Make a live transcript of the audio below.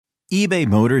eBay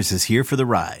Motors is here for the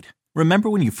ride. Remember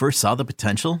when you first saw the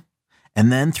potential?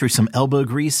 And then through some elbow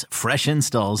grease, fresh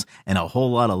installs, and a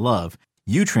whole lot of love,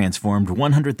 you transformed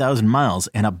 100,000 miles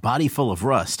and a body full of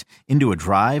rust into a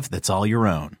drive that's all your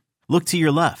own. Look to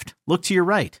your left. Look to your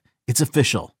right. It's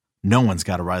official. No one's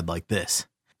got a ride like this.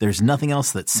 There's nothing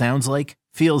else that sounds like,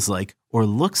 feels like, or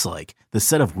looks like the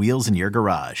set of wheels in your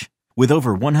garage. With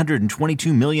over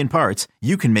 122 million parts,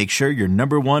 you can make sure your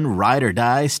number one ride or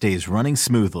die stays running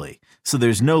smoothly. So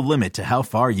there's no limit to how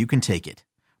far you can take it.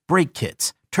 Brake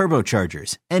kits,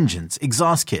 turbochargers, engines,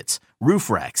 exhaust kits, roof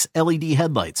racks, LED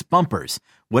headlights, bumpers,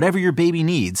 whatever your baby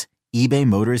needs, eBay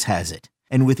Motors has it.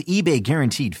 And with eBay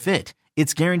Guaranteed Fit,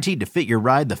 it's guaranteed to fit your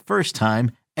ride the first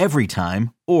time, every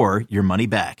time, or your money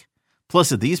back.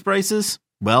 Plus at these prices,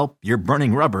 well, you're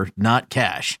burning rubber, not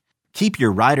cash. Keep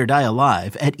your ride or die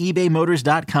alive at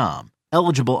ebaymotors.com.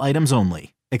 Eligible items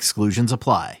only. Exclusions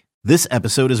apply. This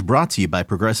episode is brought to you by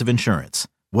Progressive Insurance.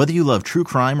 Whether you love true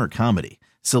crime or comedy,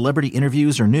 celebrity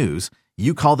interviews or news,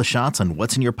 you call the shots on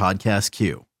what's in your podcast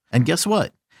queue. And guess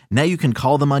what? Now you can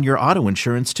call them on your auto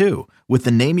insurance too with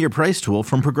the Name Your Price tool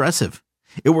from Progressive.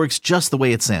 It works just the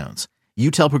way it sounds.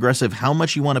 You tell Progressive how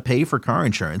much you want to pay for car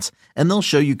insurance, and they'll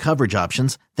show you coverage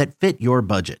options that fit your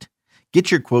budget. Get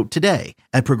your quote today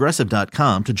at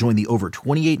Progressive.com to join the over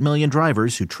 28 million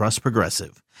drivers who trust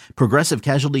Progressive. Progressive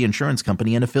Casualty Insurance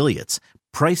Company and Affiliates.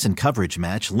 Price and coverage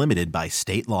match limited by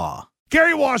state law.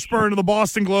 Gary Washburn of the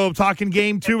Boston Globe talking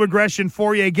Game 2 aggression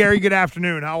for you. Gary, good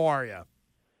afternoon. How are you?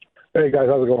 Hey, guys.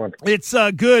 How's it going? It's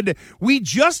good. We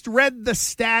just read the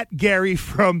stat, Gary,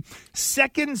 from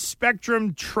Second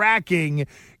Spectrum Tracking.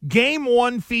 Game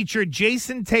 1 featured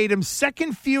Jason Tatum's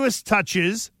second fewest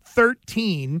touches,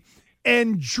 13,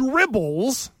 and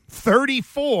dribbles,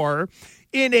 34,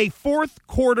 in a fourth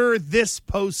quarter this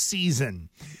postseason.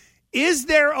 Is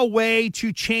there a way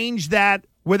to change that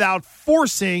without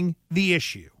forcing the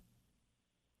issue?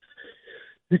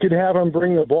 You can have him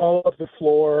bring the ball up the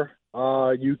floor.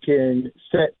 You can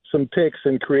set some picks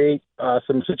and create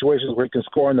some situations where he can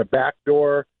score on the back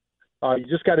door. You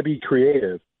just got to be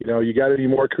creative. You got to be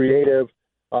more creative.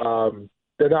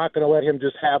 They're not going to let him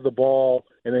just have the ball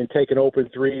and then take an open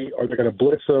three, or they're going to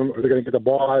blitz him, or they're going to get the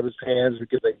ball out of his hands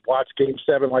because they watched Game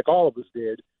 7 like all of us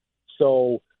did.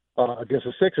 So against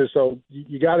the Sixers, so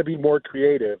you got to be more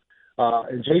creative.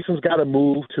 And Jason's got to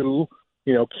move too.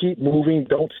 Keep moving,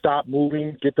 don't stop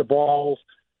moving, get the balls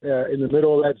in the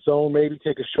middle of that zone, maybe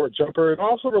take a short jumper, and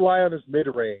also rely on his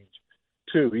mid-range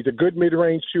too. He's a good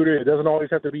mid-range shooter. It doesn't always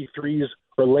have to be threes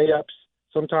or layups.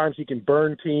 Sometimes he can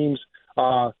burn teams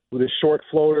with a short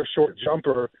floater, short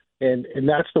jumper, and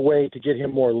that's the way to get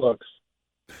him more looks.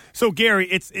 So, Gary,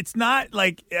 it's not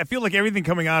like I feel like everything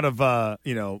coming out of the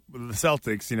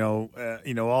Celtics,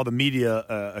 all the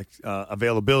media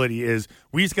availability is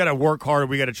we just got to work harder,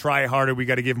 we got to try harder, we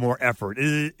got to give more effort.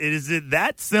 Is it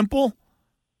that simple?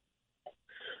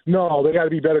 No, they got to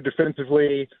be better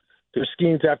defensively. Their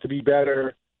schemes have to be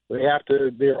better.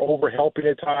 They're over helping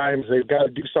at times. They've got to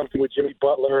do something with Jimmy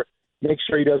Butler. Make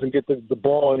sure he doesn't get the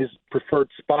ball in his preferred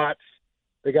spots.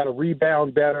 They got to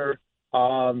rebound better.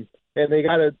 And they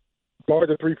got to guard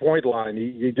the three-point line.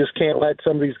 You just can't let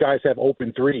some of these guys have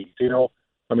open threes.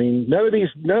 I mean, none of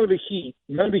the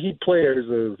Heat players,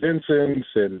 the Vincents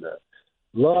and the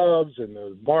Loves and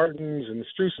the Martins and the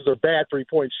Struces are bad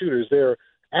three-point shooters. They're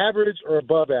average or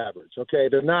above average. Okay,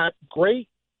 they're not great.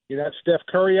 You have Steph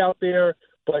Curry out there,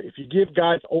 but if you give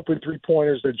guys open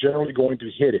three-pointers, they're generally going to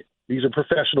hit it. These are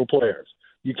professional players.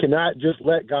 You cannot just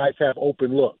let guys have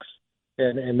open looks.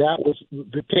 And that was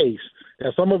the case.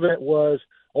 Now, some of it was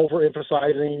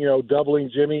overemphasizing,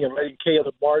 doubling Jimmy and letting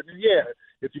Caleb Martin. Yeah,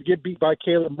 if you get beat by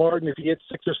Caleb Martin, if you hit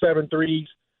 6 or 7 threes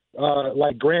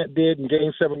like Grant did in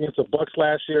Game 7 against the Bucks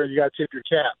last year, you got to tip your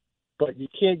cap. But you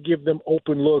can't give them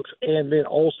open looks, and then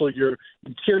also your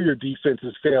interior defense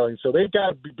is failing. So they've got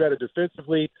to be better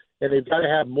defensively, and they've got to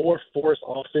have more force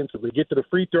offensively. Get to the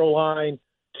free throw line,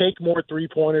 take more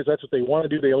three-pointers. That's what they want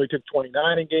to do. They only took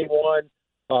 29 in Game 1.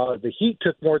 The Heat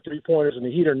took more three-pointers, and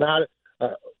the Heat are not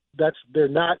they're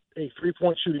not a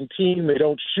three-point shooting team. They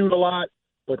don't shoot a lot,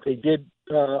 but they did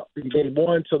in Game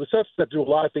 1. So the Celtics have to do a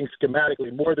lot of things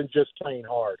schematically, more than just playing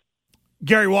hard.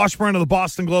 Gary Washburn of the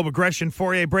Boston Globe, aggression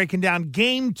Fauria, breaking down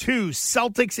Game 2,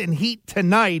 Celtics and Heat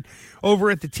tonight over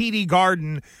at the TD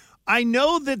Garden. I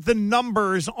know that the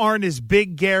numbers aren't as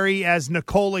big, Gary, as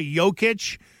Nikola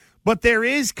Jokic, but there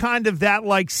is kind of that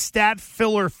like stat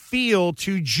filler feel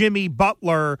to Jimmy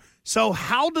Butler. So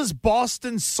how does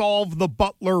Boston solve the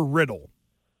Butler riddle?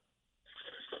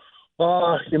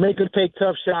 You make him take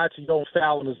tough shots. You don't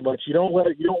foul him as much. You don't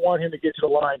want him to get to the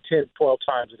line 10, 12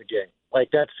 times in a game. Like,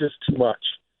 that's just too much.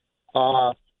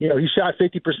 He shot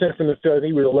 50% from the field.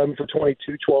 He was 11 for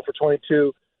 22, 12 for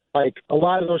 22. Like, a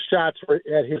lot of those shots were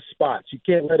at his spots. You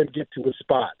can't let him get to his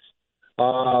spots.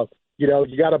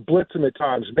 You got to blitz him at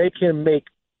times. Make him make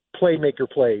playmaker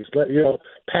plays.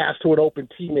 Pass to an open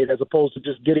teammate as opposed to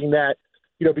just getting that,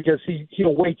 because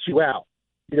he'll wait you out.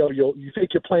 You think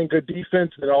you're playing good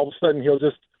defense, and all of a sudden he'll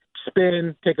just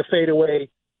spin, take a fadeaway,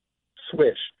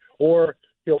 swish. Or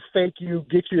he'll fake you,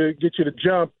 get you to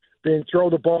jump, then throw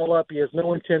the ball up. He has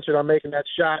no intention on making that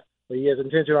shot, but he has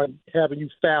intention on having you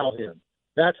foul him.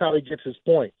 That's how he gets his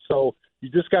point. So you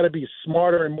just got to be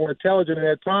smarter and more intelligent. And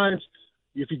at times,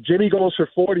 if Jimmy goes for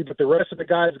 40, but the rest of the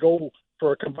guys go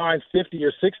for a combined 50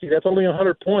 or 60, that's only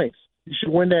 100 points. You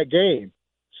should win that game.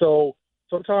 So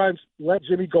sometimes let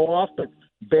Jimmy go off, but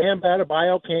Bam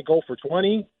Adebayo can't go for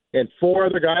 20, and 4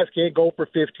 other guys can't go for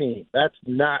 15. That's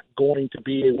not going to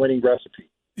be a winning recipe.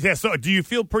 Yeah, so do you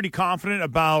feel pretty confident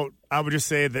about, I would just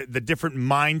say, the different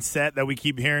mindset that we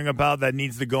keep hearing about that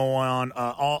needs to go on,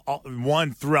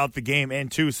 one, throughout the game,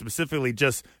 and two, specifically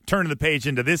just turning the page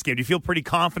into this game? Do you feel pretty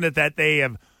confident that they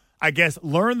have, I guess,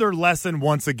 learned their lesson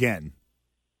once again?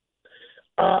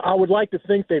 I would like to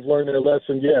think they've learned their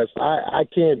lesson, yes. I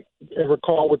can't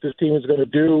recall what this team is going to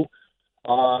do.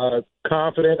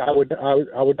 Confident, I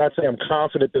would not say I'm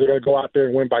confident that they're going to go out there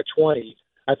and win by 20.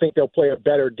 I think they'll play a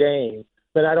better game.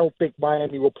 But I don't think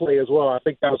Miami will play as well. I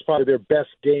think that was probably their best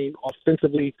game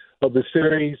offensively of the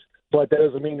series, but that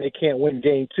doesn't mean they can't win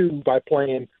game 2 by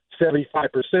playing 75%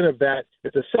 of that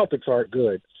if the Celtics aren't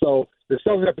good. So the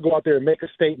Celtics have to go out there and make a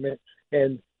statement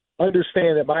and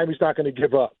understand that Miami's not going to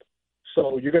give up.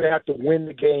 So you're going to have to win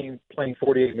the game playing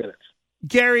 48 minutes.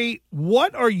 Gary,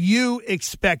 what are you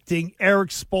expecting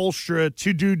Eric Spoelstra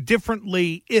to do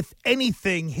differently, if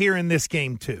anything, here in this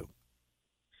game 2?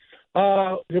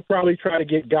 He'll probably try to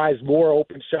get guys more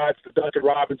open shots, the Duncan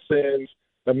Robinsons,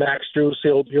 the Max Strus.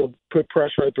 He'll put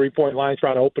pressure on the three-point line,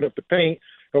 trying to open up the paint.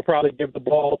 He'll probably give the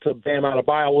ball to Bam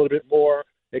Adebayo a little bit more,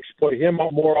 exploit him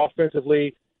more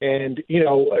offensively. And,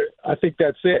 I think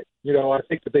that's it. I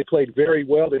think that they played very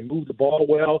well. They moved the ball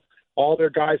well. All their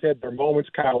guys had their moments.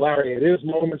 Kyle Lowry had his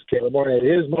moments. Caleb Martin had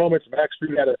his moments. Max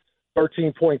Strus had a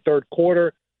 13-point third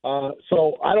quarter.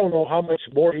 So I don't know how much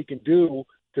more he can do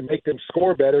to make them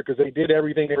score better, because they did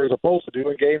everything they were supposed to do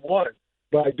in game 1.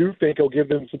 But I do think he'll give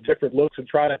them some different looks and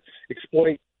try to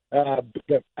exploit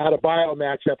the Adebayo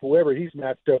matchup, whoever he's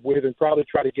matched up with, and probably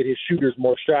try to get his shooters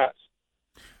more shots.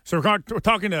 So we're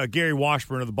talking to Gary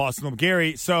Washburn of the Boston Globe.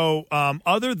 Gary, so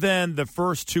other than the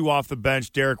first 2 off the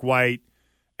bench, Derek White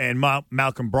and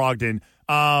Malcolm Brogdon,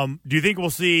 do you think we'll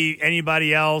see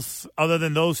anybody else other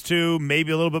than those 2,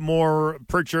 maybe a little bit more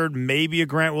Pritchard, maybe a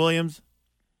Grant Williams?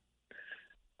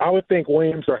 I would think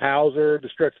Williams or Hauser to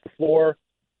stretch the floor.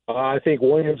 I think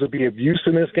Williams would be of use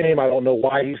in this game. I don't know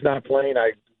why he's not playing.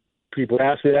 People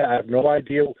ask me that. I have no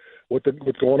idea what's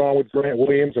going on with Grant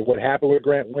Williams or what happened with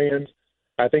Grant Williams.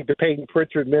 I think the Peyton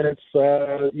Pritchard minutes,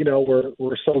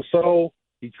 were so-so.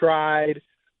 He tried,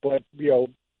 but,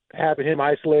 having him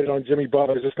isolated on Jimmy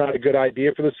Butler is just not a good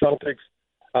idea for the Celtics.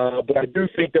 But I do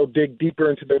think they'll dig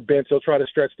deeper into their bench. They'll try to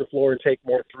stretch the floor and take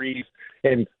more threes.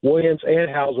 And Williams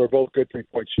and Hauser are both good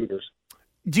three-point shooters.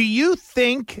 Do you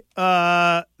think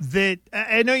that –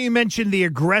 I know you mentioned the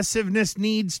aggressiveness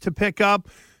needs to pick up.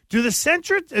 Do the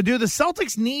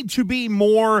Celtics need to be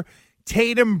more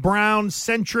Tatum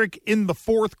Brown-centric in the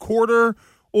fourth quarter?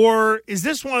 Or is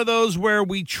this one of those where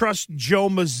we trust Joe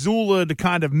Mazzulla to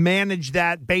kind of manage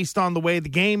that based on the way the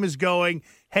game is going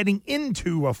heading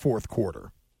into a fourth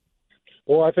quarter?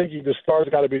 Well, I think the stars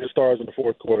got to be the stars in the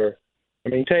fourth quarter. I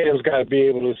mean, Tatum's got to be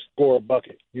able to score a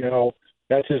bucket.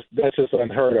 That's just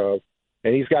unheard of.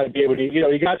 And he's got to be able to,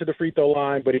 he got to the free throw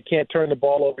line, but he can't turn the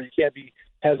ball over. He can't be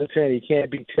hesitant. He can't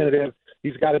be tentative.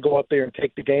 He's got to go up there and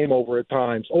take the game over at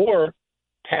times, or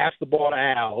pass the ball to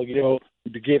Al,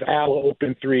 to give Al an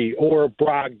open three, or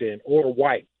Brogdon, or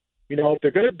White. If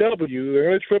they're going to double you, they're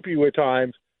going to trip you at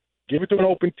times, give it to an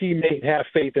open teammate and have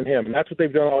faith in him. And that's what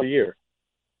they've done all year.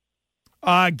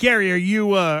 Gary,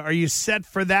 are you set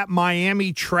for that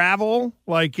Miami travel?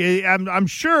 Like, I'm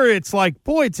sure it's like,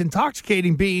 boy, it's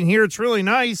intoxicating being here. It's really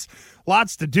nice,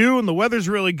 lots to do, and the weather's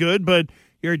really good. But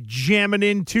you're jamming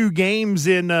in 2 games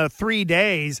in 3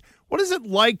 days. What is it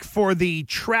like for the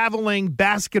traveling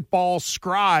basketball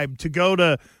scribe to go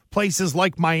to places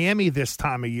like Miami this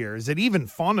time of year? Is it even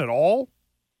fun at all?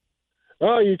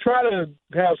 Well, you try to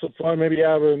have some fun, maybe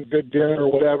have a good dinner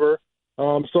or whatever.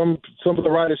 Some of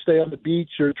the writers stay on the beach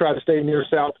or try to stay near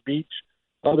South Beach.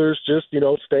 Others just,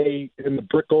 stay in the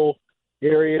Brickell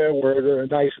area, where there's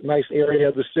a nice area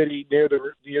of the city near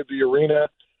the arena.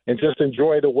 and just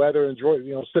enjoy the weather,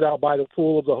 sit out by the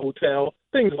pool of the hotel,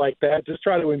 things like that. Just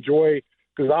try to enjoy,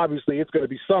 because obviously it's going to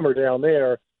be summer down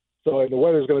there, so the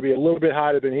weather's going to be a little bit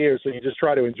hotter than here, so you just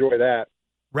try to enjoy that.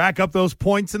 Rack up those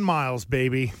points and miles,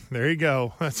 baby. There you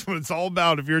go. That's what it's all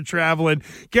about if you're traveling.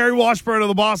 Gary Washburn of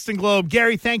the Boston Globe.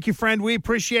 Gary, thank you, friend. We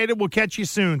appreciate it. We'll catch you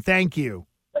soon. Thank you.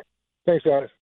 Thanks, guys.